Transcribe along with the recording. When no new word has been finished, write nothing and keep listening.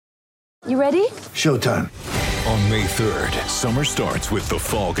You ready? Showtime. On May 3rd, summer starts with The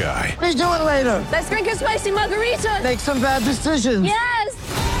Fall Guy. Let's do it later. Let's drink a spicy margarita. Make some bad decisions.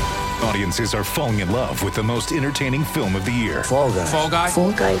 Yes! Audiences are falling in love with the most entertaining film of the year. Fall Guy. Fall Guy?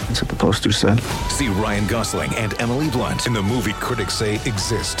 Fall guy. That's what the poster said. See Ryan Gosling and Emily Blunt in the movie critics say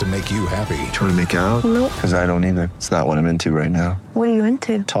exists to make you happy. Trying to make it out? Nope. Because I don't either. It's not what I'm into right now. What are you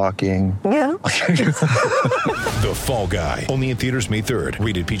into? Talking. Yeah. The Fall Guy. Only in theaters May 3rd.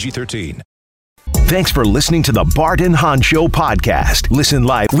 Rated PG-13. Thanks for listening to the Bart and Hahn Show podcast. Listen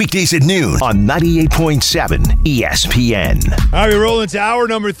live weekdays at noon on 98.7 ESPN. All right, we're rolling to hour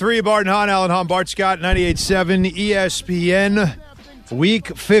number 3. Bart and Hahn, Alan Hahn, Bart Scott, 98.7 ESPN.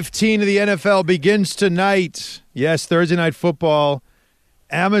 Week 15 of the NFL begins tonight. Yes, Thursday Night Football.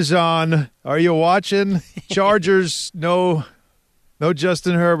 Amazon, are you watching? Chargers, no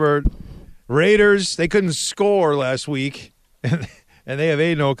Justin Herbert. Raiders, they couldn't score last week, and they have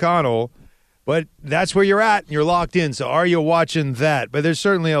Aiden O'Connell. But that's where you're at, and you're locked in. So are you watching that? But there's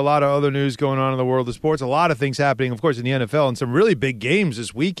certainly a lot of other news going on in the world of sports. A lot of things happening, of course, in the NFL, and some really big games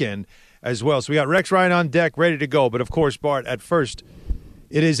this weekend as well. So we got Rex Ryan on deck, ready to go. But, of course, Bart, at first,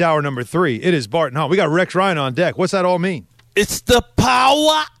 it is hour number 3. It is Bart and Hahn. We got Rex Ryan on deck. What's that all mean? It's the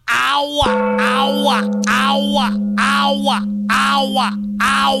power hour, hour, hour, hour, hour, hour,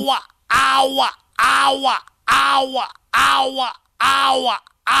 hour, hour, hour, hour, hour,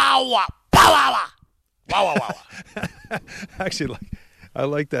 hour. Wow. Actually, I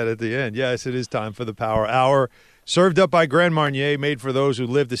like that at the end. Yes, it is time for the Power Hour. Served up by Grand Marnier, made for those who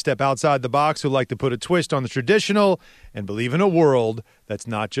live to step outside the box, who like to put a twist on the traditional and believe in a world that's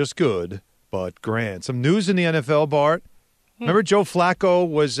not just good, but grand. Some news in the NFL, Bart. Remember Joe Flacco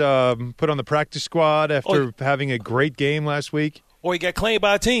was put on the practice squad after having a great game last week? Or he got claimed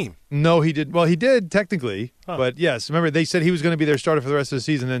by a team. No, he did. Well, he did technically, but yes. Remember, they said he was going to be their starter for the rest of the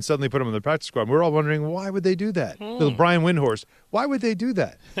season, then suddenly put him on the practice squad. We're all wondering, why would they do that? Little Brian Windhorst, why would they do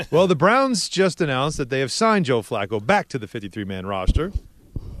that? Well, the Browns just announced that they have signed Joe Flacco back to the 53-man roster.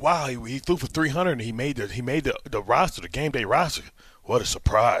 Wow, he threw for 300 and he made the roster, the game day roster. What a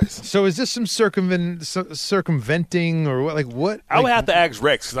surprise! So is this some circumventing or what? Like what? I would have to ask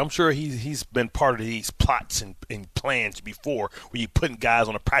Rex because I'm sure he's been part of these plots and plans before, where you're putting guys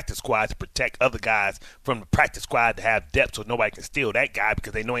on the practice squad to protect other guys from the practice squad to have depth, so nobody can steal that guy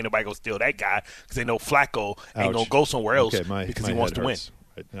because they know ain't nobody gonna steal that guy because they know Flacco ain't gonna go somewhere else because he wants to win.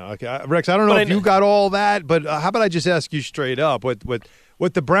 Right now. Okay, Rex, I don't know if you got all that, but how about I just ask you straight up what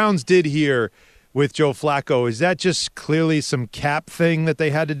the Browns did here with Joe Flacco? Is that just clearly some cap thing that they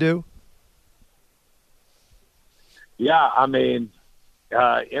had to do? Yeah, I mean,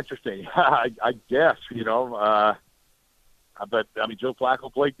 interesting. I guess, but, I mean, Joe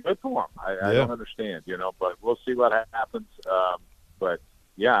Flacco played good for him. I don't understand, but we'll see what happens. But,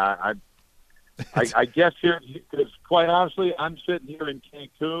 yeah, I guess here, because quite honestly, I'm sitting here in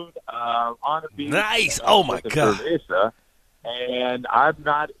Cancun on the beach. Nice. Oh, my God. Cerveza, and I'm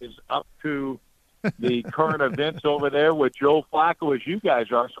not as up to the current events over there with Joe Flacco as you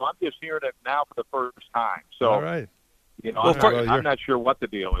guys are, so I'm just hearing it now for the first time. So, all right. I'm not sure what the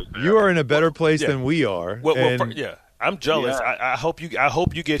deal is there. You are in a better place than we are. I'm jealous. Yeah. I hope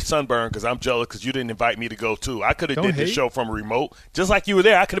you get sunburned because I'm jealous because you didn't invite me to go too. I could have did this show from a remote, just like you were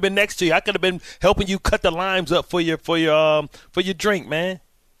there. I could have been next to you. I could have been helping you cut the limes up for your drink, man.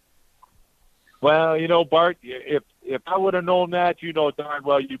 Well, Bart, if I would have known that, darn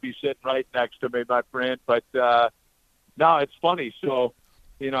well you'd be sitting right next to me, my friend. But no, it's funny. So,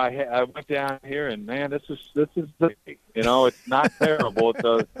 I went down here, and man, this is it's not terrible.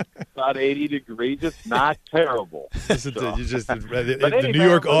 It's about 80 degrees. It's not terrible. You just the New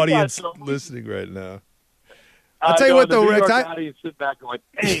York audience listening right now. I'll tell you what, though, Rex. I sit back going,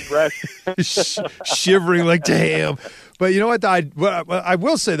 "Hey, Rex," shivering like, "Damn!" But you know what? I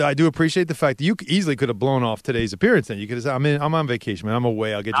will say that I do appreciate the fact that you easily could have blown off today's appearance. Then you could have said, "I'm on vacation, man. I'm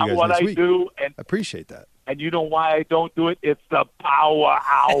away. I'll get you guys next week." I appreciate that. And you know why I don't do it? It's the power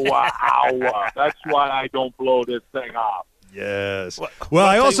hour. That's why I don't blow this thing off. Yes. Well,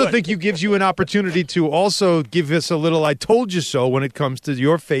 I also think it gives you an opportunity to also give us a little "I told you so" when it comes to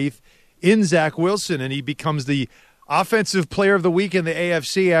your faith in Zach Wilson, and he becomes the Offensive Player of the Week in the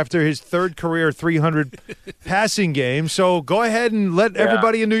AFC after his third career 300 passing game. So go ahead and let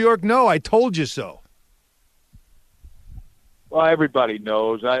everybody in New York know I told you so. Well, everybody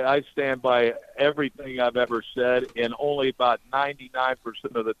knows. I stand by everything I've ever said, and only about 99%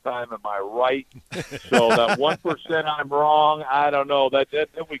 of the time am I right. So that 1% I'm wrong, I don't know. Then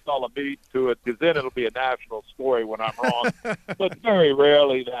we call a meeting to it, because then it'll be a national story when I'm wrong. But very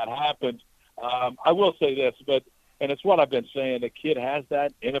rarely that happens. I will say this, but And it's what I've been saying. The kid has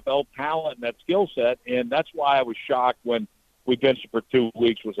that NFL talent and that skill set, and that's why I was shocked when we benched him for 2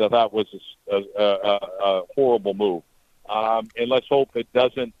 weeks, which I thought was a horrible move. And let's hope it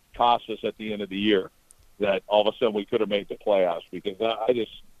doesn't cost us at the end of the year that all of a sudden we could have made the playoffs, because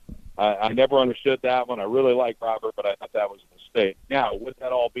I never understood that one. I really like Robert, but I thought that was a mistake. Now, with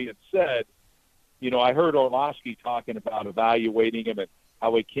that all being said, I heard Orlovsky talking about evaluating him and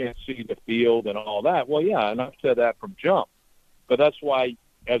how he can't see the field and all that. Well, yeah, and I've said that from jump. But that's why,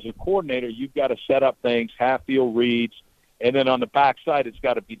 as a coordinator, you've got to set up things, half-field reads, and then on the backside, it's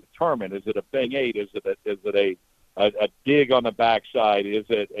got to be determined. Is it a bang eight? Is it a dig on the backside? Is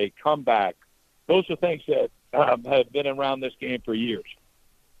it a comeback? Those are things that have been around this game for years.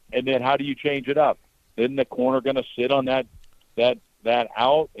 And then how do you change it up? Isn't the corner going to sit on that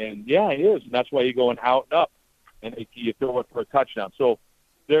out? And, yeah, he is. And that's why you go an out and up, and you throw it for a touchdown. So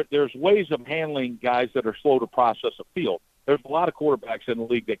there's ways of handling guys that are slow to process a field. There's a lot of quarterbacks in the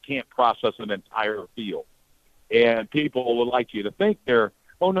league that can't process an entire field. And people would like you to think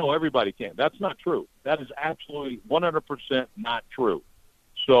oh, no, everybody can. That's not true. That is absolutely 100% not true.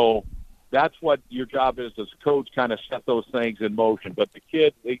 So that's what your job is as a coach, kind of set those things in motion. But the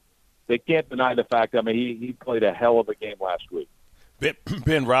kid, they can't deny the fact. I mean, he played a hell of a game last week.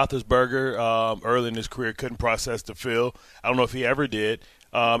 Ben Roethlisberger, early in his career, couldn't process the field. I don't know if he ever did.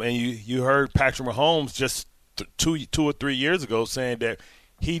 And you heard Patrick Mahomes just two or 3 years ago saying that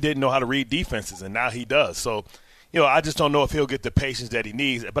he didn't know how to read defenses, and now he does. So, I just don't know if he'll get the patience that he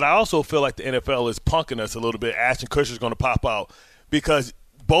needs. But I also feel like the NFL is punking us a little bit. Ashton Kutcher's going to pop out because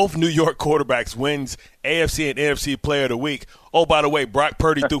both New York quarterbacks wins AFC and NFC Player of the Week. Oh, by the way, Brock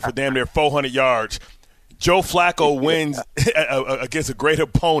Purdy threw for damn near 400 yards. Joe Flacco wins against a great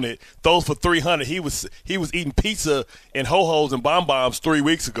opponent, throws for 300. He was eating pizza and ho-hos and bonbons 3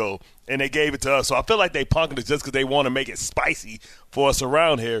 weeks ago, and they gave it to us. So I feel like they punked us just because they want to make it spicy for us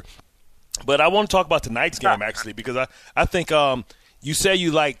around here. But I want to talk about tonight's game, actually, because I think you say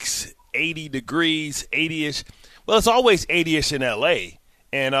you like 80 degrees, 80-ish. Well, it's always 80-ish in L.A.,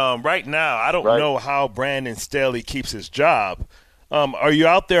 and right now I don't know how Brandon Staley keeps his job. Are you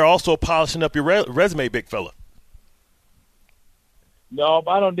out there also polishing up your resume, big fella? No,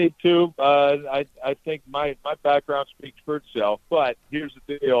 I don't need to. I think my background speaks for itself. But here's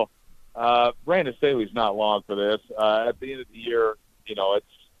the deal. Brandon Staley's not long for this. At the end of the year,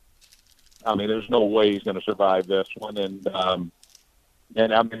 there's no way he's going to survive this one. And I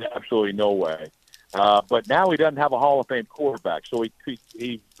mean, absolutely no way. But now he doesn't have a Hall of Fame quarterback. So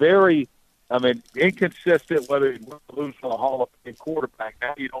he's very – inconsistent whether he lose to a Hall of Fame quarterback.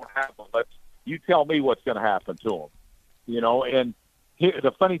 Now you don't have him. You tell me what's going to happen to him. And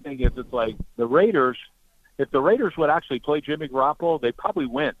the funny thing is, it's like the Raiders, if the Raiders would actually play Jimmy Garoppolo, they'd probably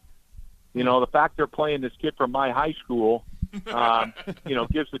win. The fact they're playing this kid from my high school, gives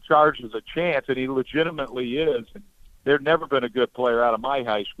the Chargers a chance, and he legitimately is. There's never been a good player out of my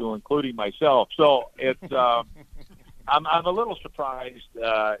high school, including myself. So it's I'm a little surprised,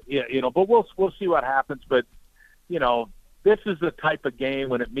 but we'll see what happens. But, this is the type of game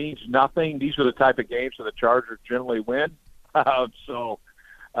when it means nothing. These are the type of games that the Chargers generally win. But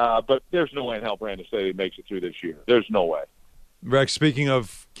there's no way in hell Brandon Staley makes it through this year. There's no way. Rex, speaking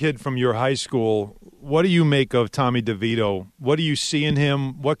of kid from your high school, what do you make of Tommy DeVito? What do you see in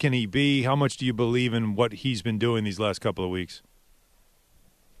him? What can he be? How much do you believe in what he's been doing these last couple of weeks?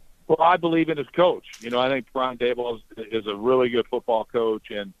 Well, I believe in his coach. I think Brian Daboll is a really good football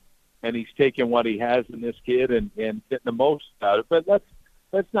coach, and he's taking what he has in this kid and getting the most out of it. But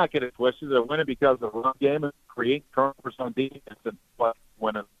let's not get it twisted. They're winning because of the run game and create turnovers on defense and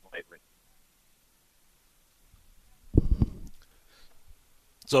winning lately.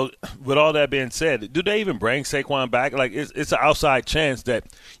 So, with all that being said, do they even bring Saquon back? Like, it's an outside chance that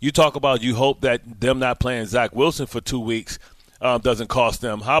you talk about. You hope that them not playing Zach Wilson for 2 weeks doesn't cost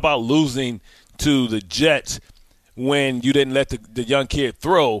them. How about losing to the Jets when you didn't let the young kid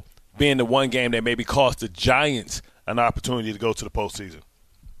throw, being the one game that maybe cost the Giants an opportunity to go to the postseason?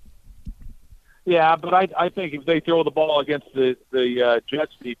 Yeah, but I think if they throw the ball against the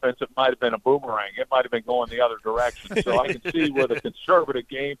Jets defense, it might have been a boomerang. It might have been going the other direction. So I can see where the conservative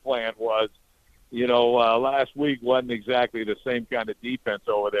game plan was. Last week wasn't exactly the same kind of defense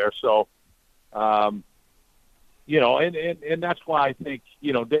over there. So, and that's why I think,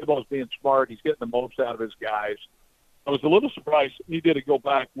 Daboll's being smart. He's getting the most out of his guys. I was a little surprised he didn't go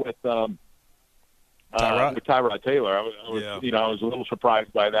back with Tyrod Taylor. I was a little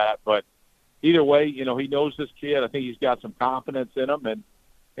surprised by that. But either way, he knows this kid. I think he's got some confidence in him.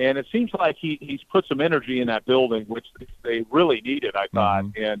 And it seems like he's put some energy in that building, which they really needed, I thought.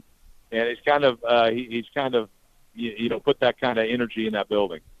 Mm-hmm. And he's kind of put that kind of energy in that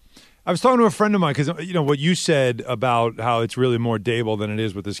building. I was talking to a friend of mine because, what you said about how it's really more Dable than it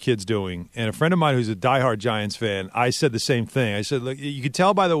is what this kid's doing. And a friend of mine who's a diehard Giants fan, I said the same thing. I said, look, you can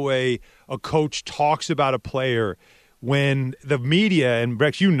tell by the way a coach talks about a player when the media, and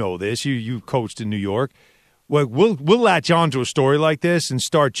Rex, you know this, you coached in New York, we'll latch on to a story like this and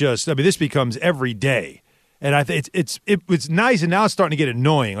start this becomes every day. And I think it's nice, and now it's starting to get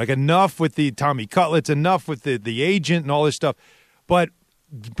annoying. Like, enough with the Tommy Cutlets, enough with the agent and all this stuff. But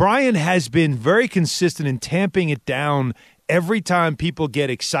Brian has been very consistent in tamping it down every time people get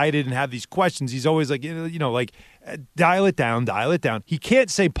excited and have these questions. He's always like, dial it down, dial it down. He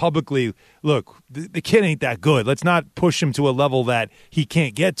can't say publicly, look, the kid ain't that good. Let's not push him to a level that he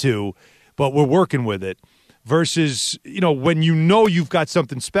can't get to, but we're working with it. Versus, when you've got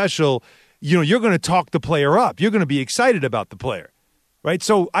something special, you're going to talk the player up. You're going to be excited about the player, right?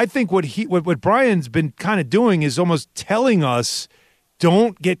 So I think what Brian's been kind of doing is almost telling us,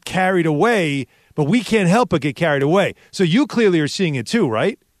 don't get carried away, but we can't help but get carried away. So you clearly are seeing it too,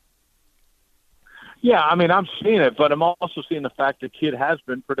 right? Yeah, I mean, I'm seeing it, but I'm also seeing the fact the kid has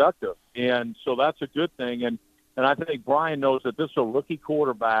been productive. And so that's a good thing. And I think Brian knows that this is a rookie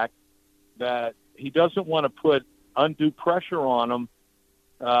quarterback, that he doesn't want to put undue pressure on him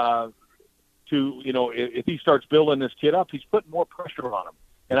if he starts building this kid up, he's putting more pressure on him.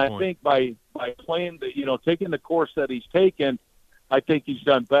 And I think by playing taking the course that he's taken, I think he's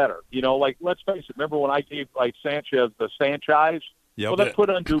done better. Let's face it. Remember when I gave Sanchez the Sanchez? Yep. Well, that put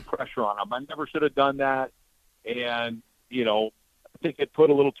undue pressure on him. I never should have done that. And, I think it put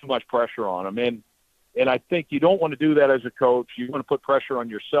a little too much pressure on him. And I think you don't want to do that as a coach. You want to put pressure on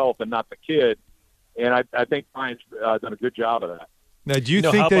yourself and not the kid. And I think Brian's done a good job of that. Now, do you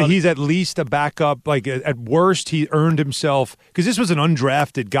think that he's at least a backup? Like, at worst, he earned himself – because this was an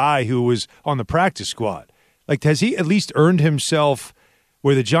undrafted guy who was on the practice squad. Like, has he at least earned himself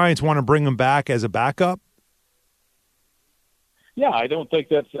where the Giants want to bring him back as a backup? Yeah, I don't think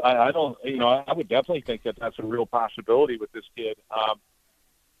that's – I don't – I would definitely think that that's a real possibility with this kid.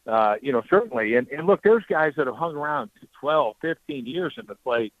 Certainly. And look, there's guys that have hung around 12, 15 years and have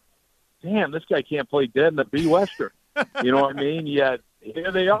played, damn, this guy can't play dead in the B Western. You know what I mean? Yet here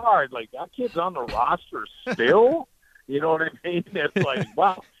they are. Like, that kid's on the roster still. You know what I mean? It's like,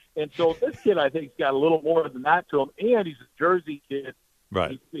 wow. And so this kid, I think, has got a little more than that to him. And he's a Jersey kid.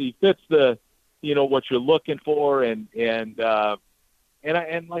 Right. He fits the, what you're looking for. And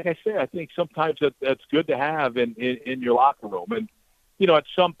like I say, I think sometimes that's good to have in your locker room. And, at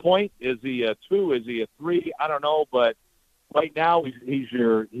some point, is he a 2? Is he a 3? I don't know. But right now, he's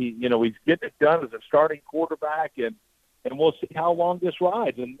getting it done as a starting quarterback, and we'll see how long this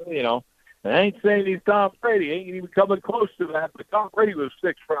rides. And I ain't saying he's Tom Brady, he ain't even coming close to that. But Tom Brady was a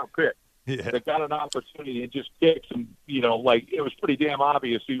 6th-round pick. Yeah. That got an opportunity and just kicked him. It was pretty damn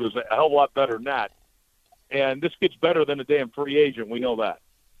obvious he was a hell of a lot better than that. And this kid's better than a damn free agent. We know that.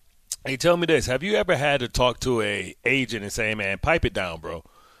 Hey, tell me this: have you ever had to talk to a agent and say, "Man, pipe it down, bro,"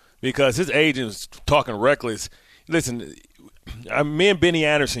 because his agent's talking reckless? Listen. Me and Benny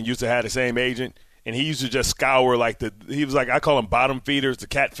Anderson used to have the same agent, and he used to just scour he was like, I call them bottom feeders, the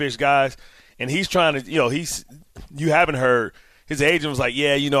catfish guys, and he's trying to, you haven't heard, his agent was like,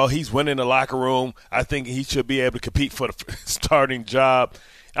 yeah, he's winning the locker room. I think he should be able to compete for the starting job.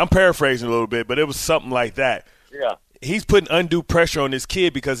 I'm paraphrasing a little bit, but it was something like that. Yeah. He's putting undue pressure on this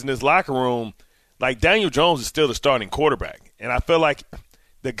kid because in this locker room, like, Daniel Jones is still the starting quarterback, and I feel like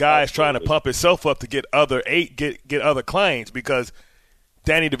the guy is trying to pump himself up to get other clients because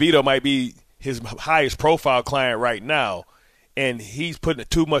Danny DeVito might be his highest profile client right now, and he's putting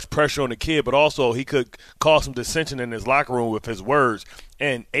too much pressure on the kid, but also he could cause some dissension in his locker room with his words.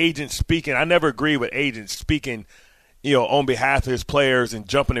 And agents speaking, I never agree with agents speaking, on behalf of his players and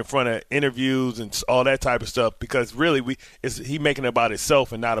jumping in front of interviews and all that type of stuff because really he making it about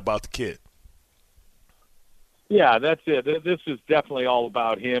himself and not about the kid. Yeah, that's it. This is definitely all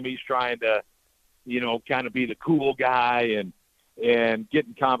about him. He's trying to, kind of be the cool guy and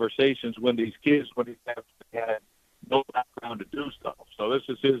getting conversations when these kids, when he had no background to do stuff. So this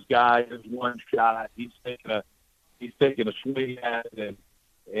is his guy, his one shot. He's taking a swing at it,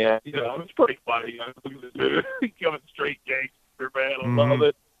 and it's pretty funny. He's coming straight gangster, man. I love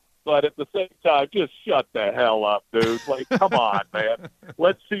it. But at the same time, just shut the hell up, dude. Like, come on, man.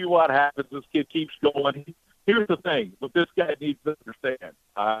 Let's see what happens. This kid keeps going. Here's the thing, what this guy needs to understand,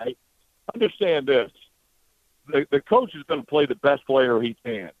 all right? Understand this. The coach is going to play the best player he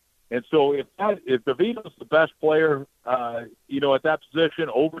can. And so if DeVito's the best player, at that position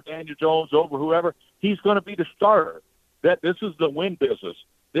over Daniel Jones, over whoever, he's going to be the starter. This is the win business.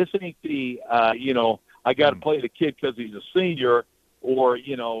 This ain't the, I got to play the kid because he's a senior, or,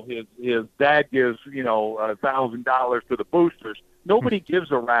 his dad gives, $1,000 to the boosters. Nobody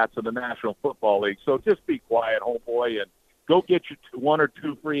gives a rat's in the National Football League. So just be quiet, homeboy, and go get your one or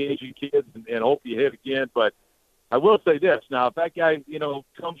two free agent kids and hope you hit again. But I will say this. Now, if that guy,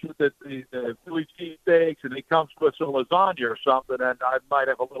 comes with the Philly cheesesteaks and he comes with some lasagna or something, then I might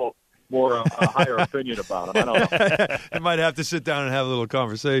have a little more a higher opinion about him. I don't know. I might have to sit down and have a little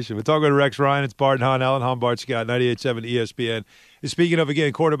conversation. We're talking to Rex Ryan. It's Bart and Hahn, Alan Hahn, Bart Scott, 98.7 ESPN. Speaking of,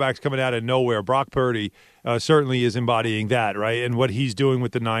 again, quarterbacks coming out of nowhere, Brock Purdy certainly is embodying that, right, and what he's doing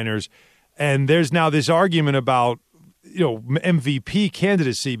with the Niners. And there's now this argument about, MVP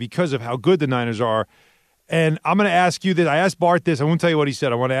candidacy because of how good the Niners are. And I'm going to ask you this. I asked Bart this. I won't tell you what he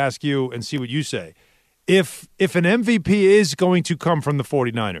said. I want to ask you and see what you say. If an MVP is going to come from the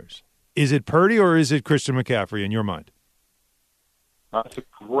 49ers, is it Purdy or is it Christian McCaffrey in your mind? That's a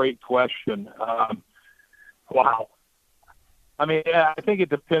great question. Wow. I mean, I think it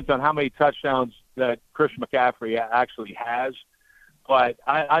depends on how many touchdowns that Christian McCaffrey actually has. But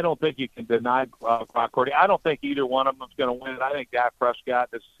I don't think you can deny Brock Purdy. I don't think either one of them is going to win it. I think Dak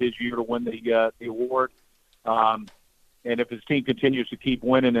Prescott, this is his year to win the award. And if his team continues to keep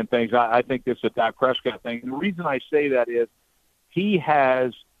winning and things, I think this is a Dak Prescott thing. And the reason I say that is he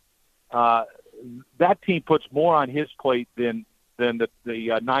has that team puts more on his plate than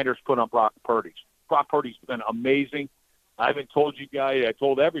the Niners put on Brock Purdy's. Brock Purdy's been amazing. I haven't told you guys, I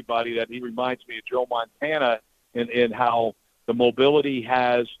told everybody that he reminds me of Joe Montana in how the mobility he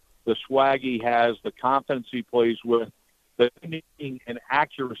has, the swag he has, the confidence he plays with, the timing and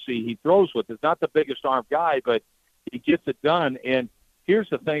accuracy he throws with. He's not the biggest arm guy, but he gets it done. And here's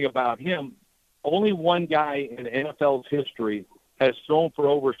the thing about him. Only one guy in NFL's history has thrown for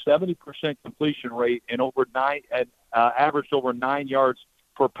over 70% completion rate and averaged over 9 yards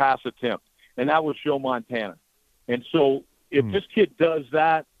per pass attempt, and that was Joe Montana. And so if this kid does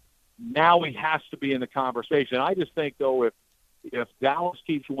that, now he has to be in the conversation. I just think, though, if Dallas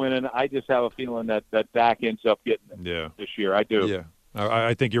keeps winning, I just have a feeling that Dak ends up getting it this year. I do. Yeah,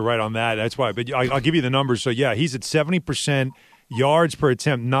 I think you're right on that. That's why. But I'll give you the numbers. So, yeah, he's at 70%, yards per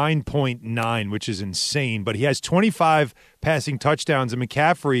attempt 9.9, which is insane. But he has 25 passing touchdowns, and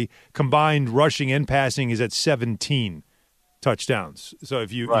McCaffrey, combined rushing and passing, is at 17 touchdowns. So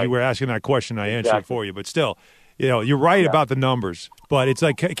if you were asking that question, I answered it for you. But still, you're right about the numbers. But it's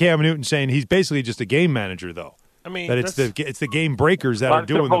like Cam Newton saying he's basically just a game manager, though. I mean, that it's the game breakers that are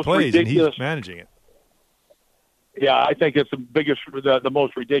doing the plays, and he's managing it. Yeah, I think it's the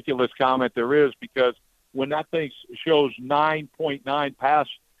most ridiculous comment there is, because when that thing shows 9.9 pass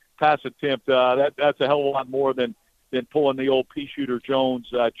attempt, that's a hell of a lot more than pulling the old pea shooter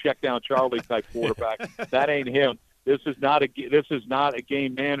Jones check down Charlie type quarterback. That ain't him. This is not a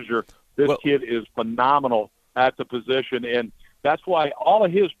game manager. This kid is phenomenal at the position, and that's why all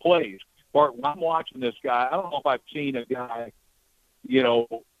of his plays. Bart, when I'm watching this guy, I don't know if I've seen a guy,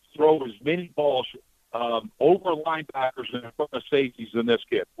 throw as many balls over linebackers and in front of safeties than this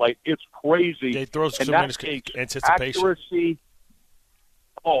kid. Like, it's crazy. They throw so much anticipation.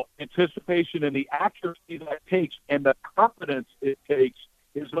 Anticipation and the accuracy that takes and the confidence it takes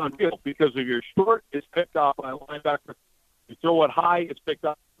is unreal, because if you're short, it's picked off by a linebacker. You throw it high, it's picked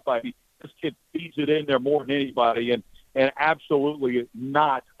up by this kid feeds it in there more than anybody, and absolutely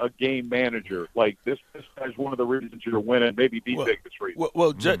not a game manager. Like, this is one of the reasons you're winning, maybe the biggest reason.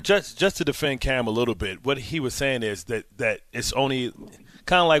 Well, just to defend Cam a little bit, what he was saying is that it's only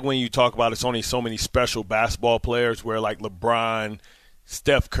kind of like when you talk about it's only so many special basketball players, where like LeBron,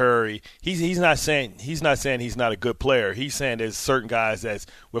 Steph Curry, he's not saying he's not a good player. He's saying there's certain guys that's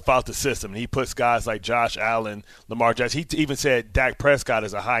without the system. And he puts guys like Josh Allen, Lamar Jackson. He even said Dak Prescott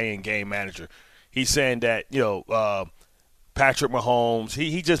is a high-end game manager. He's saying that, Patrick Mahomes,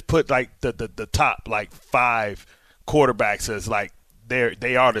 he just put like the top like 5 quarterbacks as like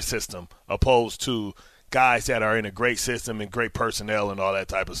they are the system, opposed to guys that are in a great system and great personnel and all that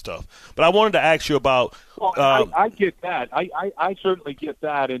type of stuff. But I wanted to ask you about. Well, I get that. I certainly get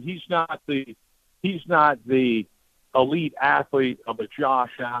that, and he's not the elite athlete of a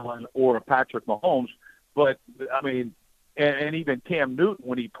Josh Allen or a Patrick Mahomes. But I mean, and even Cam Newton,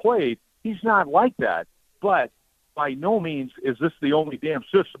 when he played, he's not like that. But by no means is this the only damn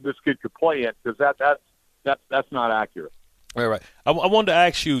system this kid could play in, because that's not accurate. All right. I wanted to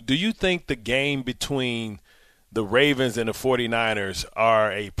ask you, do you think the game between the Ravens and the 49ers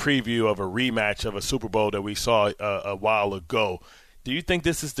are a preview of a rematch of a Super Bowl that we saw a while ago? Do you think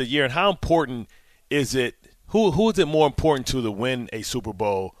this is the year? And how important is it? Who is it more important to win a Super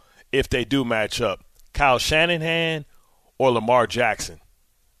Bowl if they do match up? Kyle Shanahan or Lamar Jackson?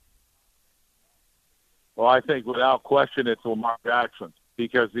 Well, I think without question it's Lamar Jackson,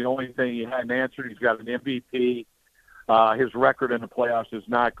 because the only thing he hadn't answered, he's got an MVP. His record in the playoffs is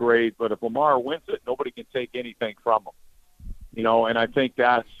not great, but if Lamar wins it, nobody can take anything from him. And I think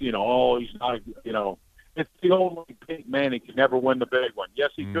that's, he's not, it's the old Peyton Manning could never win the big one. Yes,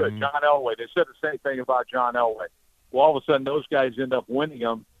 he could. John Elway, they said the same thing about John Elway. Well, all of a sudden those guys end up winning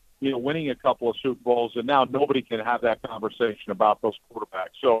them, winning a couple of Super Bowls, and now nobody can have that conversation about those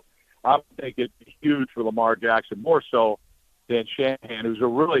quarterbacks. So I would think it'd be huge for Lamar Jackson, more so than Shanahan, who's a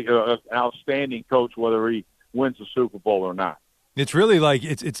really an outstanding coach, whether he wins the Super Bowl or not. It's really like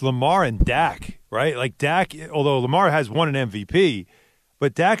it's Lamar and Dak, right? Like Dak, although Lamar has won an MVP,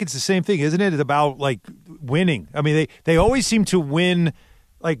 but Dak, it's the same thing, isn't it? It's about like winning. I mean, they always seem to win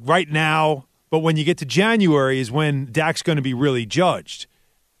like right now, but when you get to January is when Dak's going to be really judged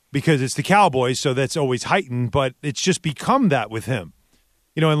because it's the Cowboys, so that's always heightened, but it's just become that with him.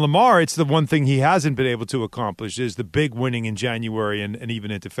 And Lamar, it's the one thing he hasn't been able to accomplish is the big winning in January and even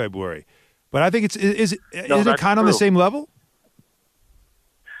into February. But I think is it kind of on the same level?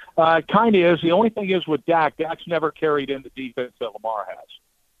 Kind of is. The only thing is with Dak's never carried in the defense that Lamar has.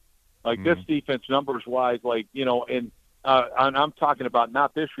 Like this defense, numbers-wise, and I'm talking about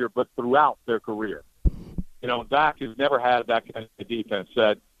not this year, but throughout their career. Dak has never had that kind of defense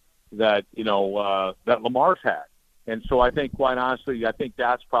that Lamar's had. And so I think, quite honestly,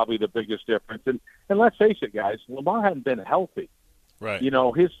 that's probably the biggest difference. And let's face it, guys, Lamar hadn't been healthy. Right.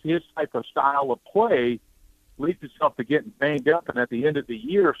 His type of style of play leads itself to getting banged up, and at the end of the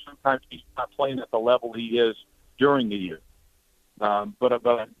year, sometimes he's not playing at the level he is during the year. But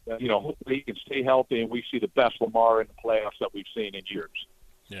hopefully he can stay healthy, and we see the best Lamar in the playoffs that we've seen in years.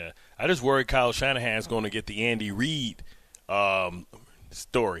 Yeah, I just worry Kyle Shanahan's going to get the Andy Reid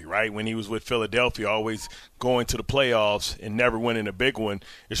story, right? When he was with Philadelphia, always going to the playoffs and never winning a big one.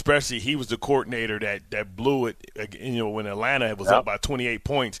 Especially he was the coordinator that blew it, when Atlanta was up by 28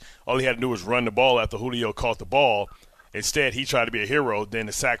 points. All he had to do was run the ball after Julio caught the ball. Instead, he tried to be a hero. Then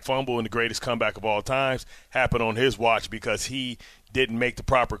the sack fumble and the greatest comeback of all times happened on his watch because he didn't make the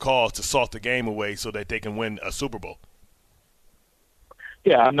proper calls to salt the game away so that they can win a Super Bowl.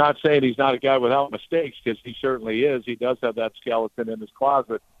 Yeah, I'm not saying he's not a guy without mistakes, because he certainly is. He does have that skeleton in his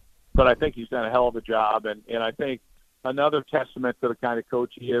closet. But I think he's done a hell of a job. And I think another testament to the kind of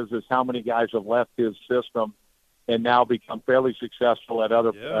coach he is how many guys have left his system and now become fairly successful at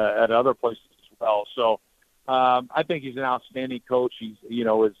other places as well. So I think he's an outstanding coach. He's,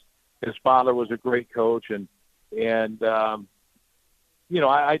 his father was a great coach. And I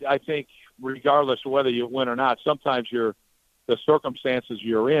think regardless of whether you win or not, sometimes the circumstances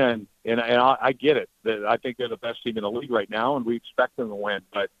you're in, and I get it. I think they're the best team in the league right now, and we expect them to win.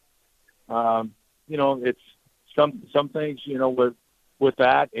 But it's some things, with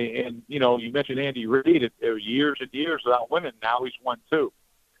that. And you mentioned Andy Reid. It was years and years without winning. Now he's won 2.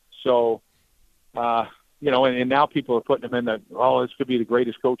 So, and now people are putting him in this could be the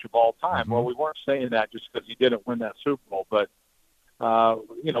greatest coach of all time. Well, we weren't saying that just because he didn't win that Super Bowl, but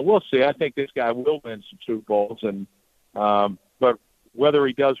we'll see. I think this guy will win some Super Bowls, and but whether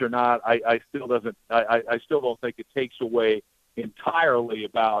he does or not, I still don't think it takes away entirely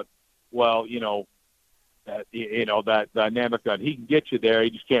about, that dynamic on he can get you there. He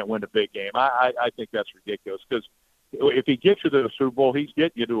just can't win a big game. I think that's ridiculous, because if he gets you to the Super Bowl, he's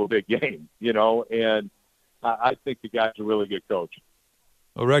getting you to a big game, and I think the guy's a really good coach.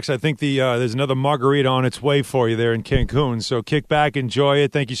 Well, Rex, I think there's another margarita on its way for you there in Cancun. So kick back, enjoy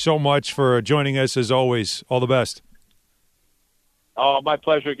it. Thank you so much for joining us as always. All the best. Oh, my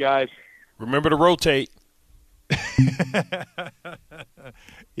pleasure, guys. Remember to rotate. He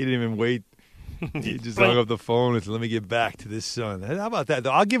didn't even wait. He just hung up the phone and said, let me get back to this son. How about that,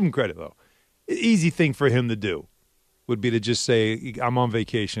 though? I'll give him credit, though. Easy thing for him to do would be to just say, I'm on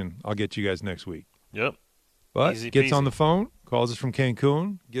vacation. I'll get you guys next week. Yep. But Easy gets peasy. on the phone, calls us from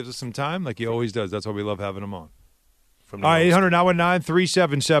Cancun, gives us some time like he always does. That's why we love having him on. All right,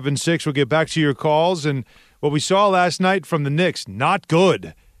 800-919-3776. We'll get back to your calls. And what we saw last night from the Knicks, not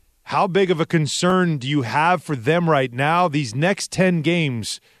good. How big of a concern do you have for them right now? These next 10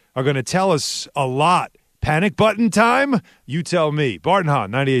 games are going to tell us a lot. Panic button time? You tell me. Bart and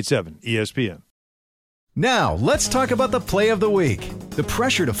Hahn, 98.7 ESPN. Now, let's talk about the play of the week. The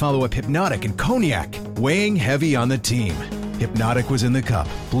pressure to follow up Hypnotic and Cognac, weighing heavy on the team. Hypnotic was in the cup,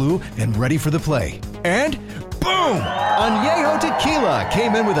 blue, and ready for the play. And boom! Añejo Tequila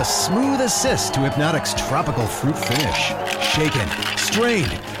came in with a smooth assist to Hypnotic's tropical fruit finish. Shaken,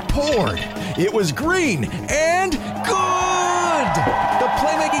 strained, poured. It was green and good! The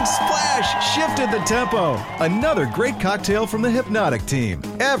playmaking splash shifted the tempo. Another great cocktail from the Hypnotic team.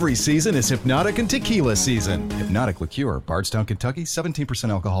 Every season is Hypnotic and Tequila season. Hypnotic Liqueur, Bardstown, Kentucky, 17%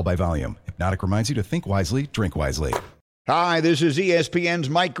 alcohol by volume. Hypnotic reminds you to think wisely, drink wisely. Hi, this is ESPN's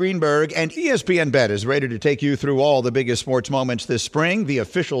Mike Greenberg, and ESPN Bet is ready to take you through all the biggest sports moments this spring. The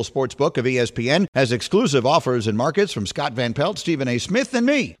official sports book of ESPN has exclusive offers and markets from Scott Van Pelt, Stephen A. Smith, and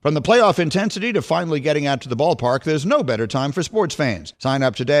me. From the playoff intensity to finally getting out to the ballpark, there's no better time for sports fans. Sign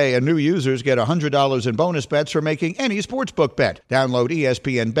up today, and new users get $100 in bonus bets for making any sportsbook bet. Download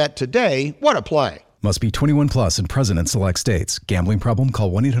ESPN Bet today. What a play. Must be 21 plus and present in select states. Gambling problem?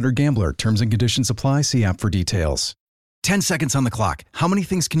 Call 1-800-GAMBLER. Terms and conditions apply. See app for details. 10 seconds on the clock. How many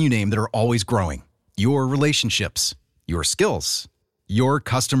things can you name that are always growing? Your relationships, your skills, your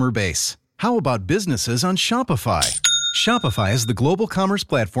customer base. How about businesses on Shopify? Shopify is the global commerce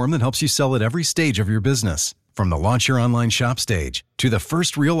platform that helps you sell at every stage of your business. From the launch your online shop stage, to the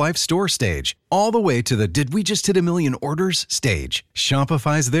first real-life store stage, all the way to the did we just hit a million orders stage.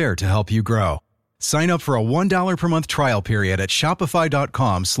 Shopify's there to help you grow. Sign up for a $1 per month trial period at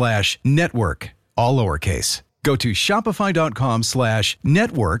shopify.com/network, all lowercase. Go to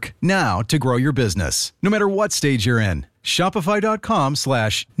shopify.com/network now to grow your business, no matter what stage you're in.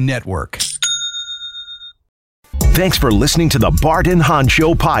 Shopify.com/network. Thanks for listening to the Bart and Hahn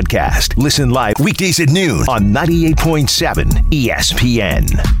Show podcast. Listen live weekdays at noon on 98.7 ESPN.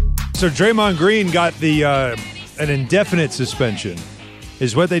 So Draymond Green got the an indefinite suspension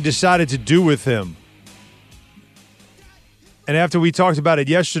is what they decided to do with him. And after we talked about it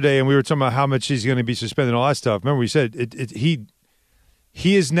yesterday and we were talking about how much he's going to be suspended and all that stuff, remember we said he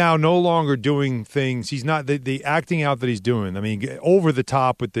is now no longer doing things. He's not the acting out that he's doing. I mean, over the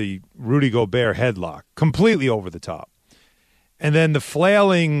top with the Rudy Gobert headlock, completely over the top. And then the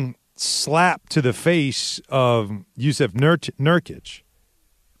flailing slap to the face of Yusuf Nurkic.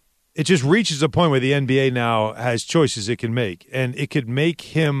 It just reaches a point where the NBA now has choices it can make. And it could make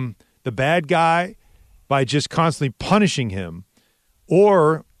him the bad guy by just constantly punishing him,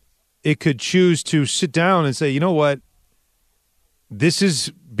 or it could choose to sit down and say, you know what, this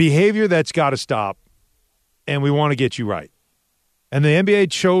is behavior that's got to stop, and we want to get you right. And the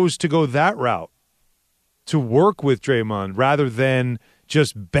NBA chose to go that route, to work with Draymond rather than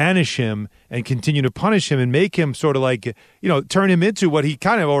just banish him and continue to punish him and make him sort of like, turn him into what he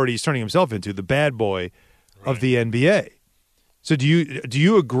kind of already is turning himself into, the bad boy of the NBA. So do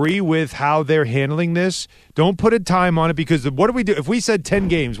you agree with how they're handling this? Don't put a time on it, because what do we do? If we said 10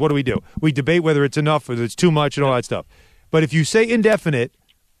 games, what do? We debate whether it's enough, whether it's too much and all that stuff. But if you say indefinite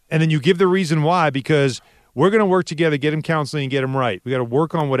and then you give the reason why, because we're going to work together, get him counseling and get him right. We got to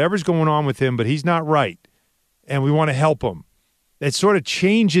work on whatever's going on with him, but he's not right, and we want to help him. It sort of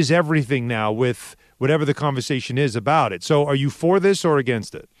changes everything now with whatever the conversation is about it. So are you for this or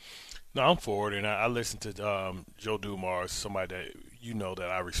against it? No, I'm for it, and I listened to Joe Dumars, somebody that that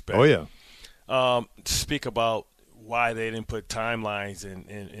I respect. Oh, yeah. Speak about why they didn't put timelines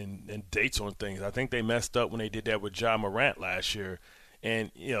and dates on things. I think they messed up when they did that with Ja Morant last year,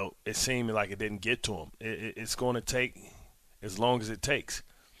 and, it seemed like it didn't get to him. It's going to take as long as it takes.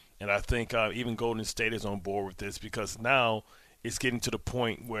 And I think even Golden State is on board with this, because now it's getting to the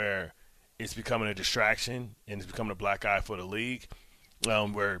point where it's becoming a distraction and it's becoming a black eye for the league.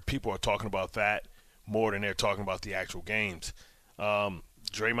 Where people are talking about that more than they're talking about the actual games.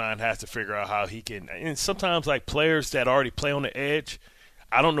 Draymond has to figure out how he can – and sometimes, like, players that already play on the edge,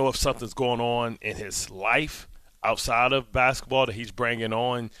 I don't know if something's going on in his life outside of basketball that he's bringing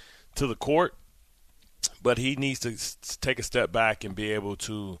on to the court, but he needs to take a step back and be able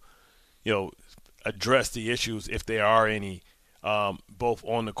to, address the issues, if there are any, both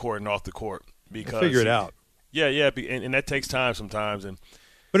on the court and off the court. Because figure it out. Yeah, and that takes time sometimes,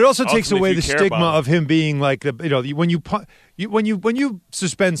 but it also takes away the stigma of him being like when you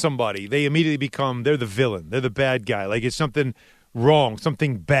suspend somebody, they immediately they're the villain, they're the bad guy, like it's something wrong,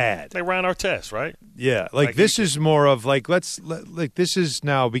 something bad. Like Ryan Artest, right? Yeah, like this is more of like this has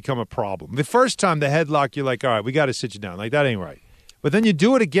now become a problem. The first time the headlock, you're like, all right, we got to sit you down, like that ain't right. But then you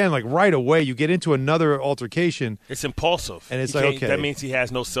do it again, like right away. You get into another altercation. It's impulsive. And it's like, okay. That means he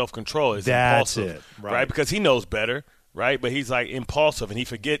has no self-control. That's impulsive, it. Right. Because he knows better, right? But he's like impulsive, and he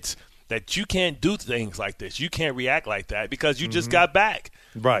forgets that you can't do things like this. You can't react like that because you just got back.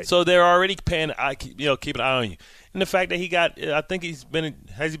 Right. So they're already keep an eye on you. And the fact that he got, I think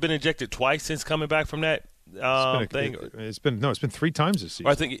has he been injected twice since coming back from that thing? It's been 3 times this season.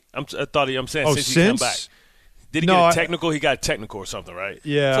 I think since he come back. Did he get a technical? He got technical or something, right?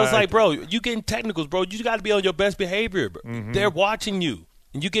 Yeah. So it's like, bro, you getting technicals, bro. You got to be on your best behavior. They're watching you.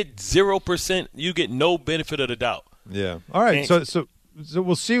 And you get 0%. You get no benefit of the doubt. Yeah. All right. So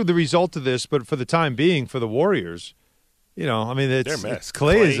we'll see the result of this, but for the time being, for the Warriors, they're a mess.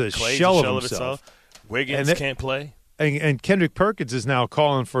 Clay is a shell of himself. Wiggins can't play. And Kendrick Perkins is now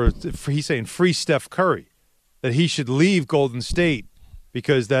calling for he's saying free Steph Curry, that he should leave Golden State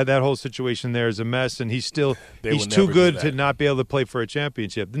because that whole situation there is a mess, and he's too good to not be able to play for a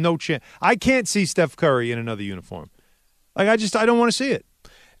championship. No chance. I can't see Steph Curry in another uniform. I don't want to see it.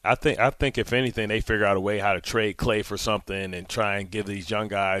 I think if anything, they figure out a way how to trade Clay for something and try and give these young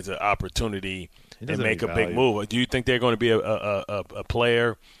guys an opportunity and make a big move. Do you think they're going to be a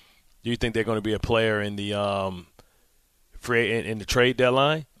player? Do you think they're going to be a player in the in the trade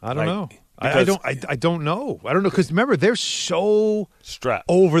deadline? I don't know. I don't know. I don't know because remember they're so strapped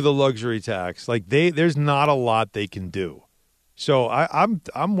over the luxury tax. Like there's not a lot they can do. So I'm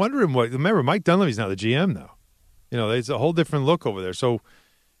wondering what. Remember, Mike Dunleavy's now the GM now. There's a whole different look over there. So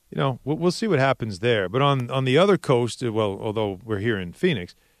we'll see what happens there. But on the other coast, well, although we're here in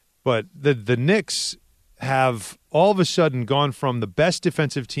Phoenix, but the Knicks have all of a sudden gone from the best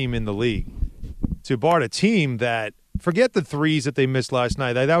defensive team in the league to Bart, a team that. Forget the threes that they missed last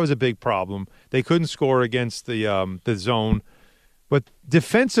night. That was a big problem. They couldn't score against the zone. But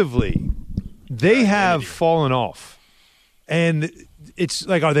defensively, they have fallen off. And it's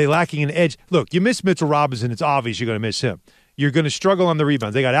like, are they lacking an edge? Look, you miss Mitchell Robinson. It's obvious you're going to miss him. You're going to struggle on the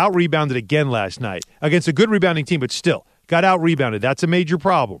rebounds. They got out-rebounded again last night against a good rebounding team, but still got out-rebounded. That's a major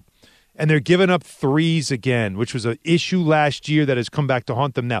problem. And they're giving up threes again, which was an issue last year that has come back to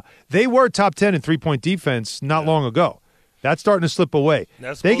haunt them now. They were top 10 in three-point defense not long ago. That's starting to slip away.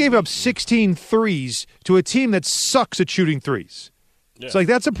 They gave up 16 threes to a team that sucks at shooting threes. Yeah. It's like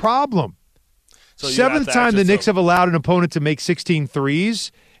that's a problem. So seventh time the Knicks have allowed an opponent to make 16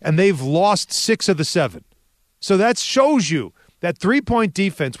 threes, and they've lost 6 of the 7. So that shows you that three-point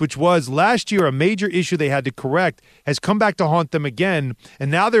defense, which was last year a major issue they had to correct, has come back to haunt them again,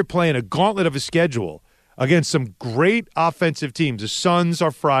 and now they're playing a gauntlet of a schedule against some great offensive teams. The Suns are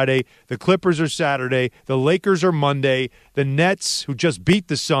Friday, the Clippers are Saturday, the Lakers are Monday, the Nets, who just beat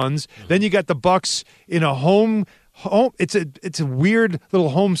the Suns. Then you got the Bucks in a home. It's a weird little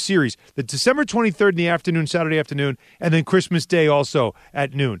home series. The December 23rd in the afternoon, Saturday afternoon, and then Christmas Day also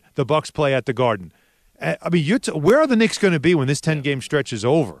at noon. The Bucks play at the Garden. I mean, where are the Knicks going to be when this 10-game stretch is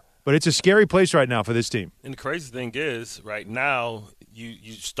over? But it's a scary place right now for this team. And the crazy thing is, right now,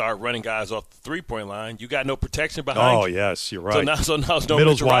 you start running guys off the three-point line. You got no protection behind you. Oh, yes, you're right. So now it's no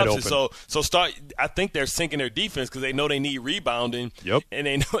Middle's Mitchell wide Robinson. open. So start. I think they're sinking their defense because they know they need rebounding. Yep. And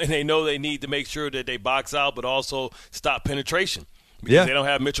they know they need to make sure that they box out, but also stop penetration. Because they don't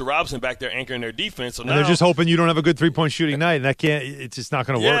have Mitchell Robinson back there anchoring their defense. So and now they're just hoping you don't have a good three-point shooting night, and it's just not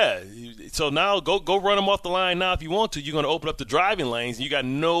going to work. Yeah. So now go run them off the line now if you want to. You're going to open up the driving lanes, and you got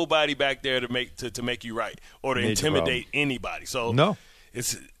nobody back there to make you right or to intimidate anybody. So no,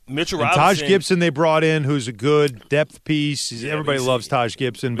 it's Mitchell and Robinson. Taj Gibson they brought in, who's a good depth piece. Everybody loves Taj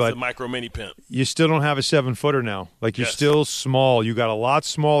Gibson, but a micro mini pimp. You still don't have a 7-footer now. Like you're still small. You got a lot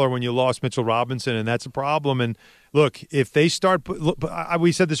smaller when you lost Mitchell Robinson, and that's a problem. And look, if they start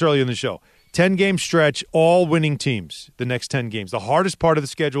we said this earlier in the show, 10-game stretch, all winning teams, the next 10 games. The hardest part of the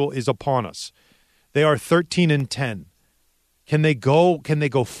schedule is upon us. They are 13-10. Can they go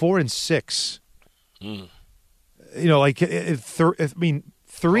 4-6? Mm.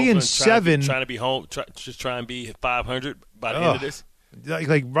 3-7. Trying to be home, just try and be 500 by the end of this.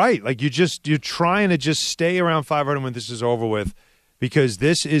 You're trying to just stay around 500 when this is over with, because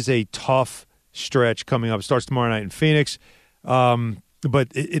this is a tough stretch coming up. It starts tomorrow night in Phoenix. But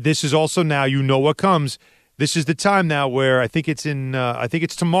this is also now, what comes. This is the time now where I think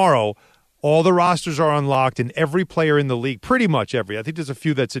it's tomorrow. All the rosters are unlocked, and every player in the league, pretty much every. I think there's a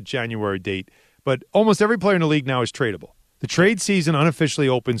few that's a January date, but almost every player in the league now is tradable. The trade season unofficially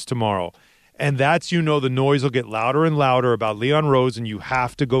opens tomorrow, and that's, the noise will get louder and louder about Leon Rose, and you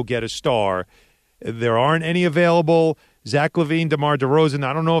have to go get a star. There aren't any available. Zach LaVine, DeMar DeRozan,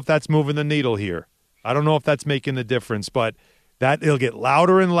 I don't know if that's moving the needle here. I don't know if that's making the difference, but it'll get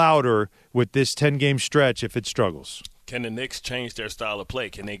louder and louder with this 10-game stretch if it struggles. Can the Knicks change their style of play?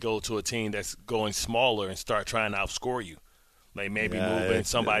 Can they go to a team that's going smaller and start trying to outscore you? Like maybe moving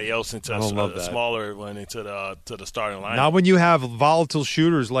somebody else into a smaller one into the starting line. Not when you have volatile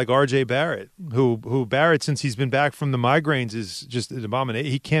shooters like R.J. Barrett, who Barrett, since he's been back from the migraines, is just an abomination.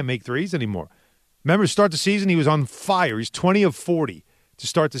 He can't make threes anymore. Remember, to start the season, he was on fire. He's 20 of 40 to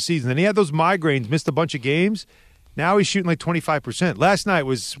start the season. Then he had those migraines, missed a bunch of games. Now he's shooting like 25%. Last night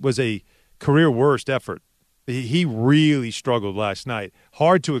was a career worst effort. He really struggled last night.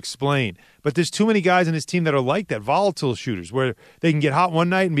 Hard to explain. But there's too many guys in his team that are like that, volatile shooters, where they can get hot one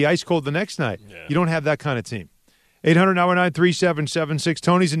night and be ice cold the next night. Yeah. You don't have that kind of team. 800-919-3776.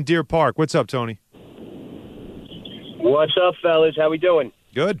 Tony's in Deer Park. What's up, Tony? What's up, fellas? How we doing?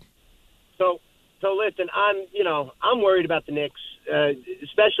 Good. So listen, I'm worried about the Knicks,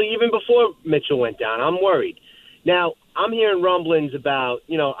 especially even before Mitchell went down. I'm worried. Now, I'm hearing rumblings about,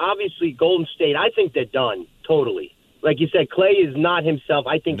 obviously Golden State. I think they're done totally. Like you said, Clay is not himself.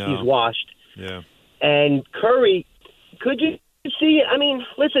 I think he's washed. Yeah. And Curry, could you see? I mean,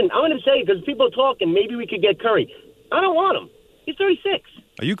 listen, I'm going to say, because people are talking, maybe we could get Curry. I don't want him. He's 36.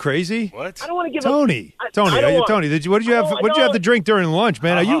 Are you crazy? What? I don't want to give Tony. up. Tony, what did you have to drink during lunch,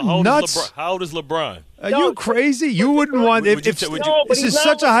 man? Are you nuts? How old is LeBron? Are you crazy? You wouldn't want this is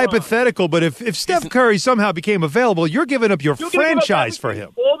such a hypothetical, but if Steph Curry somehow became available, you're giving up your franchise for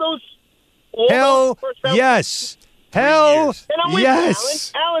him. Hell yes. Hell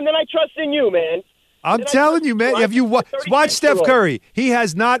yes. Alan, then I trust in you, man. I'm telling you, man. Have you watched Steph Curry? He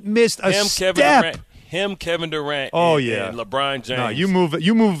has not missed a step. Kevin Durant, and LeBron James. No, you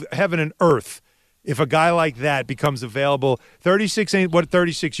move heaven and earth if a guy like that becomes available. 36 ain't what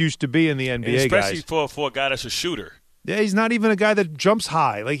 36 used to be in the NBA, and especially guys. for a guy that's a shooter. Yeah, he's not even a guy that jumps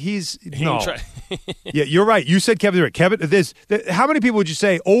high. Like Yeah, you're right. You said Kevin Durant. How many people would you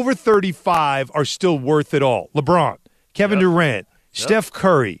say over 35 are still worth it all? LeBron, Kevin Durant, Steph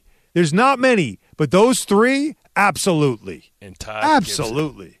Curry. There's not many, but those three, absolutely. And Taj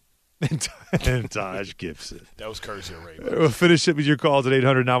absolutely. And Taj Gibson. That was Curry Ray. We'll finish it with your calls at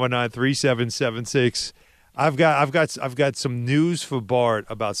 800-919-3776. I've got some news for Bart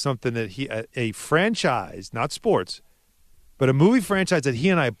about something that a franchise, not sports, but a movie franchise that he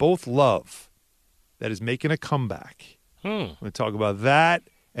and I both love that is making a comeback. We're going to talk about that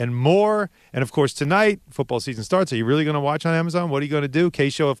and more. And, of course, tonight, football season starts. Are you really going to watch on Amazon? What are you going to do?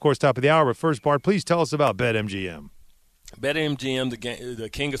 K-Show, of course, top of the hour. But first, Bart, please tell us about BetMGM. BetMGM, the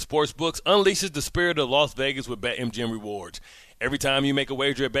king of sports books, unleashes the spirit of Las Vegas with BetMGM rewards. Every time you make a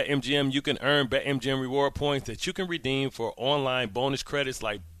wager at BetMGM, you can earn BetMGM reward points that you can redeem for online bonus credits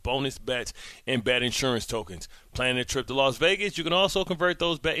like bonus bets and bet insurance tokens. Planning a trip to Las Vegas, you can also convert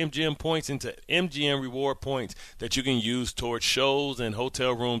those BetMGM points into MGM reward points that you can use towards shows and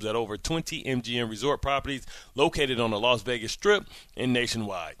hotel rooms at over 20 MGM resort properties located on the Las Vegas Strip and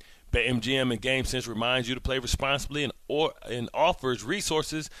nationwide. BetMGM and GameSense reminds you to play responsibly and offers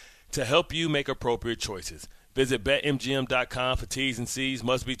resources to help you make appropriate choices. Visit BetMGM.com for T's and C's.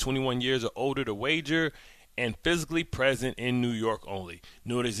 Must be 21 years or older to wager and physically present in New York only.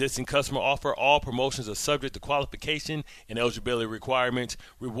 New and existing customer offer. All promotions are subject to qualification and eligibility requirements.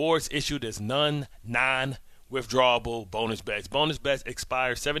 Rewards issued as non-withdrawable bonus bets. Bonus bets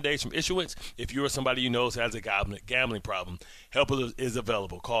expire 7 days from issuance. If you or somebody you know has a gambling problem, help is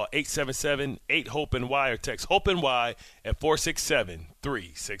available. Call 877-8-HOPE-NY or text HOPE-NY at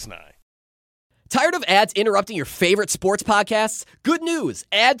 467-369. Tired of ads interrupting your favorite sports podcasts? Good news!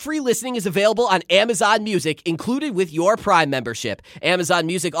 Ad-free listening is available on Amazon Music, included with your Prime membership. Amazon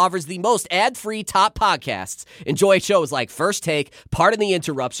Music offers the most ad-free top podcasts. Enjoy shows like First Take, Pardon the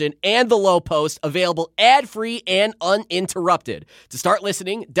Interruption, and The Low Post, available ad-free and uninterrupted. To start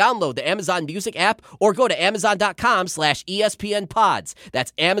listening, download the Amazon Music app or go to Amazon.com/ESPN Pods.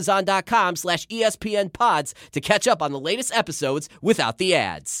 That's Amazon.com/ESPN Pods to catch up on the latest episodes without the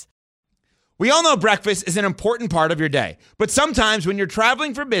ads. We all know breakfast is an important part of your day, but sometimes when you're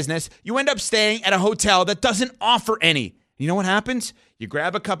traveling for business, you end up staying at a hotel that doesn't offer any. You know what happens? You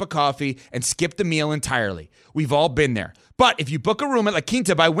grab a cup of coffee and skip the meal entirely. We've all been there. But if you book a room at La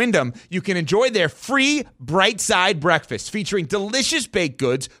Quinta by Wyndham, you can enjoy their free Bright Side breakfast featuring delicious baked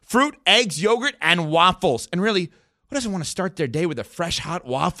goods, fruit, eggs, yogurt, and waffles. And really, who doesn't want to start their day with a fresh hot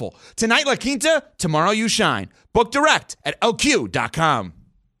waffle? Tonight, La Quinta, tomorrow you shine. Book direct at LQ.com.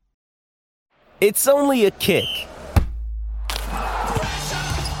 It's only a kick,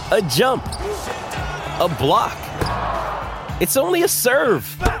 a jump, a block. It's only a serve.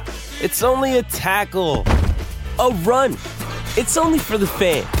 It's only a tackle, a run. It's only for the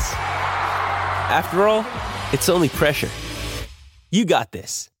fans. After all, it's only pressure. You got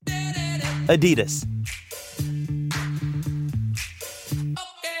this. Adidas.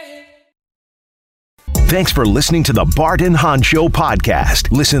 Thanks for listening to the Bart and Hahn Show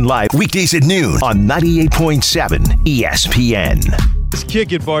podcast. Listen live weekdays at noon on 98.7 ESPN. Let's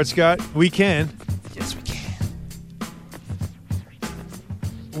kick it, Bart Scott. We can. Yes, we can.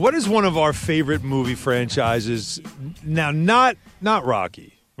 What is one of our favorite movie franchises? Now, not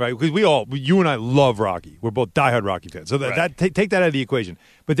Rocky, right? Because you and I love Rocky. We're both diehard Rocky fans. So take that out of the equation.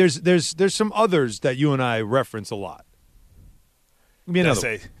 But there's some others that you and I reference a lot.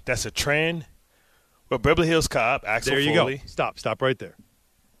 That's a trend. Well, Beverly Hills Cop, Axel Foley. There you go. Stop right there.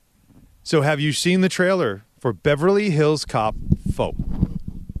 So have you seen the trailer for Beverly Hills Cop 4.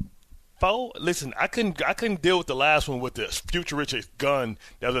 Listen, I couldn't deal with the last one with the futuristic gun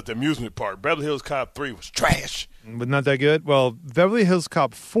that was at the amusement park. Beverly Hills Cop 3 was trash. But not that good? Well, Beverly Hills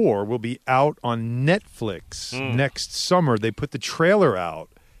Cop 4 will be out on Netflix next summer. They put the trailer out.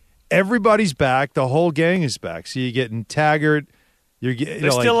 Everybody's back. The whole gang is back. So you're getting Taggart.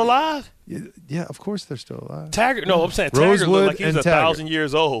 They're still alive? Yeah, of course they're still alive. Taggart? No, I'm saying Rosewood Taggart looked like he was and 1,000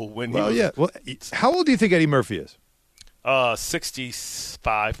 years old when he was. Yeah. Well, how old do you think Eddie Murphy is?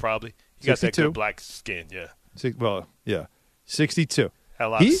 65 probably. He got that 62? good black skin, yeah. 62. Had a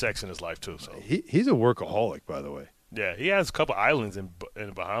lot of sex in his life, too. So He's a workaholic, by the way. yeah, he has a couple islands in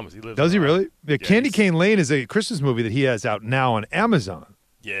the Bahamas. He lives. Does he in really? Yeah, Candy he's- Cane Lane is a Christmas movie that he has out now on Amazon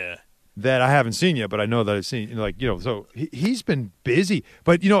Yeah. that I haven't seen yet, but I know that I've seen. So he's been busy.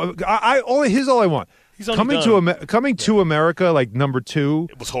 But here's all I want. He's only Coming to America, like number 2.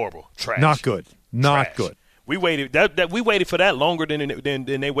 It was horrible. Trash. Not good. Not Trash. good. We waited. We waited for that longer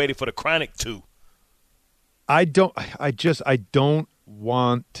than they waited for the Chronic 2. I don't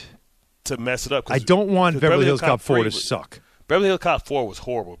want to mess it up. I don't want Beverly Hills Cop 4 to suck. Beverly Hills Cop 4 was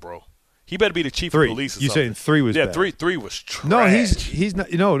horrible, bro. He better be the chief 3. of police or You something. saying 3 was bad? 3 was trash. No, he's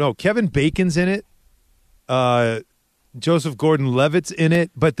not. No. Kevin Bacon's in it. Joseph Gordon-Levitt's in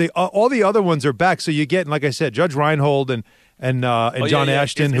it, but all the other ones are back. So you get, like I said, Judge Reinhold and John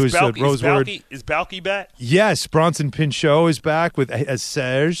Ashton, who's Rosewood. Is Balky back? Yes, Bronson Pinchot is back as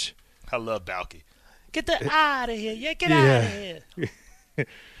Serge. I love Balky. Get that out of here! Yeah, get out of here!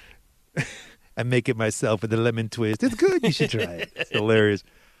 I make it myself with a lemon twist. It's good. You should try it. It's hilarious.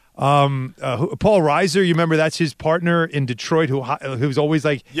 Paul Reiser, you remember that's his partner in Detroit, who's always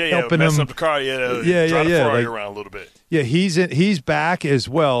like helping him up the car, drive the Ferrari around a little bit. Yeah, he's back as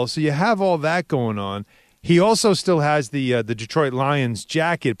well. So you have all that going on. He also still has the Detroit Lions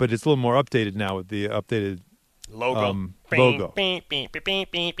jacket, but it's a little more updated now with the updated logo. They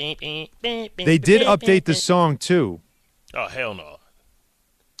did update the song too. Oh hell no!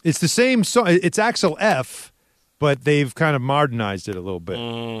 It's the same song. It's Axel F, but they've kind of modernized it a little bit.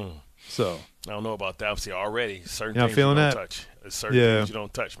 So I don't know about that. See, already certain You're not things feeling you don't that? touch. There's certain things you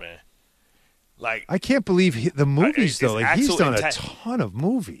don't touch, man. Like I can't believe the movies though. Like he's Axel done and a ton of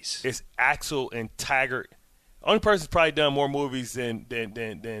movies. It's Axel and Taggart. Only person who's probably done more movies than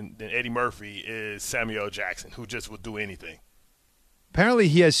Eddie Murphy is Samuel L. Jackson, who just would do anything. Apparently,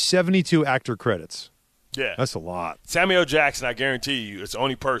 he has 72 actor credits. Yeah, that's a lot. Samuel L. Jackson, I guarantee you, is the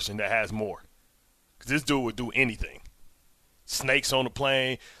only person that has more. Because this dude would do anything. Snakes on the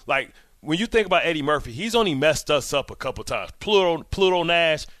plane. Like, when you think about Eddie Murphy, he's only messed us up a couple times. Pluto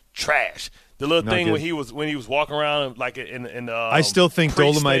Nash, trash. The little Not thing good. when he was walking around like in the I still think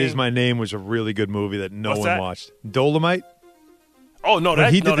priest Dolomite thing. Is My Name was a really good movie that no What's one that? watched. Dolomite? Oh no, When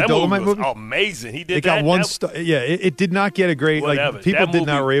that he did the that Dolomite movie movie? was amazing. He did It got that. one that, star. Yeah, it did not get a great. Whatever. Like people That did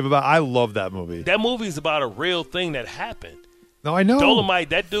not movie- rave about. I love that movie. that movie is about a real thing that happened. No, I know.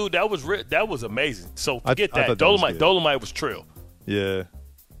 Dolomite, that dude, that was amazing. So forget I that. thought that was Dolomite, good. Dolomite was Trill. Yeah,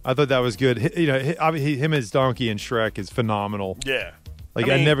 I thought that was good. Him as Donkey and Shrek is phenomenal. Yeah, Like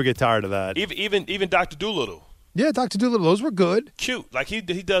I I mean, never get tired of that. Even Dr. Doolittle. Yeah, Dr. Doolittle, those were good. Cute. Like he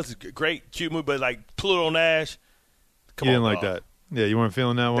does a great cute movie, but like Pluto Nash. Come You on, didn't like dog. that. Yeah, you weren't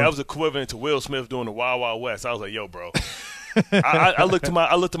feeling that one. That was equivalent to Will Smith doing the Wild Wild West. I was like, yo, bro. I looked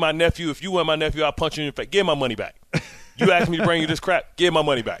to my nephew. If you weren't my nephew, I'll punch you in the face. Give my money back. You asked me to bring you this crap. Give my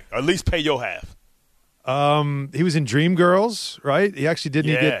money back. Or at least pay your half. He was in Dreamgirls, right? He actually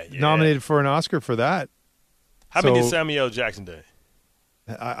didn't get nominated for an Oscar for that. How many did Samuel L. Jackson do?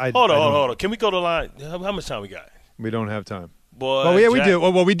 Hold on. Can we go to the line? How much time we got? We don't have time. Boy, Oh yeah, we Jack- do.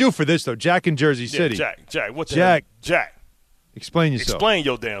 Well, we do for this though. Jack in Jersey Yeah, City. Jack. What the Jack. hell? Jack. Explain yourself. Explain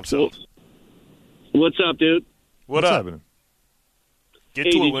your damn self. What's up, dude? What's What's up? happening? Get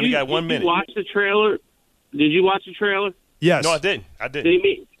Hey, to it. did We only got 1 minute. Did you watch the trailer? Did you watch the trailer? Yes. No, I didn't. They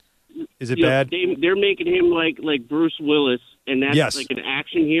make, Is it you know, bad? they're making him like Bruce Willis, and that's Yes. like an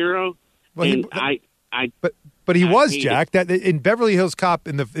action hero. Well, he- and I But he I was hate Jack. That in Beverly Hills Cop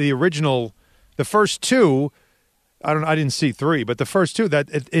in the original, the first two. I didn't see 3, but the first two. That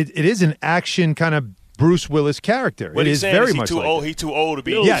it is an action kind of Bruce Willis character. What it he's is saying very is he much too like old. that. He's too old to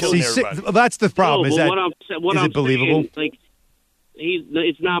be Yes, killing he's sick. everybody. That's the problem. No, is but that what is I'm it believable? saying, like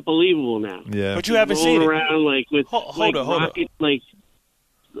it's not believable now. Yeah. But you haven't Going seen it. around like with Hold on. rocket, like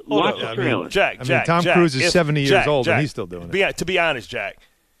watch the trailer. Jack. Tom Cruise is if- 70 years Jack, old, and Jack, he's still doing it. To be honest, Jack,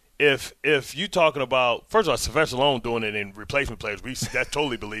 if you talking about, first of all, Sylvester Stallone doing it in replacement players, that's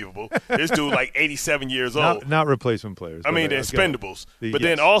totally believable. This dude like 87 years old. Not replacement players. I mean, the Expendables. But yes.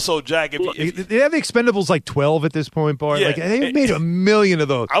 then also, Jack, they have the Expendables like 12 at this point, Bart. Yeah. Like they've made a million of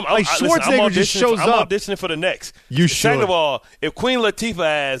those. Schwarzenegger just shows I'm up. auditioning for the next. You should. Second of all, if Queen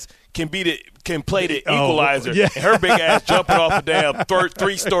Latifah can play the equalizer, yeah. and her big ass jumping off a damn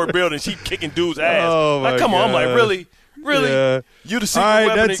three-story building, she kicking dude's ass. Oh my come on, I'm like, really? Yeah. You the secret All right,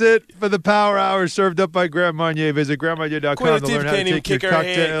 weapon? that's it for the Power Hour served up by Grant Monnier. Visit grantmonnier.com to learn how to take your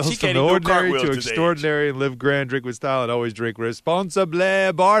cocktails from ordinary to extraordinary and live grand. Drink with style and always drink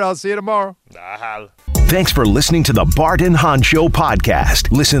responsibly. Bart, I'll see you tomorrow. Thanks for listening to the Bart and Hahn Show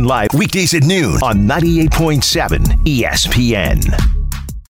podcast. Listen live weekdays at noon on 98.7 ESPN.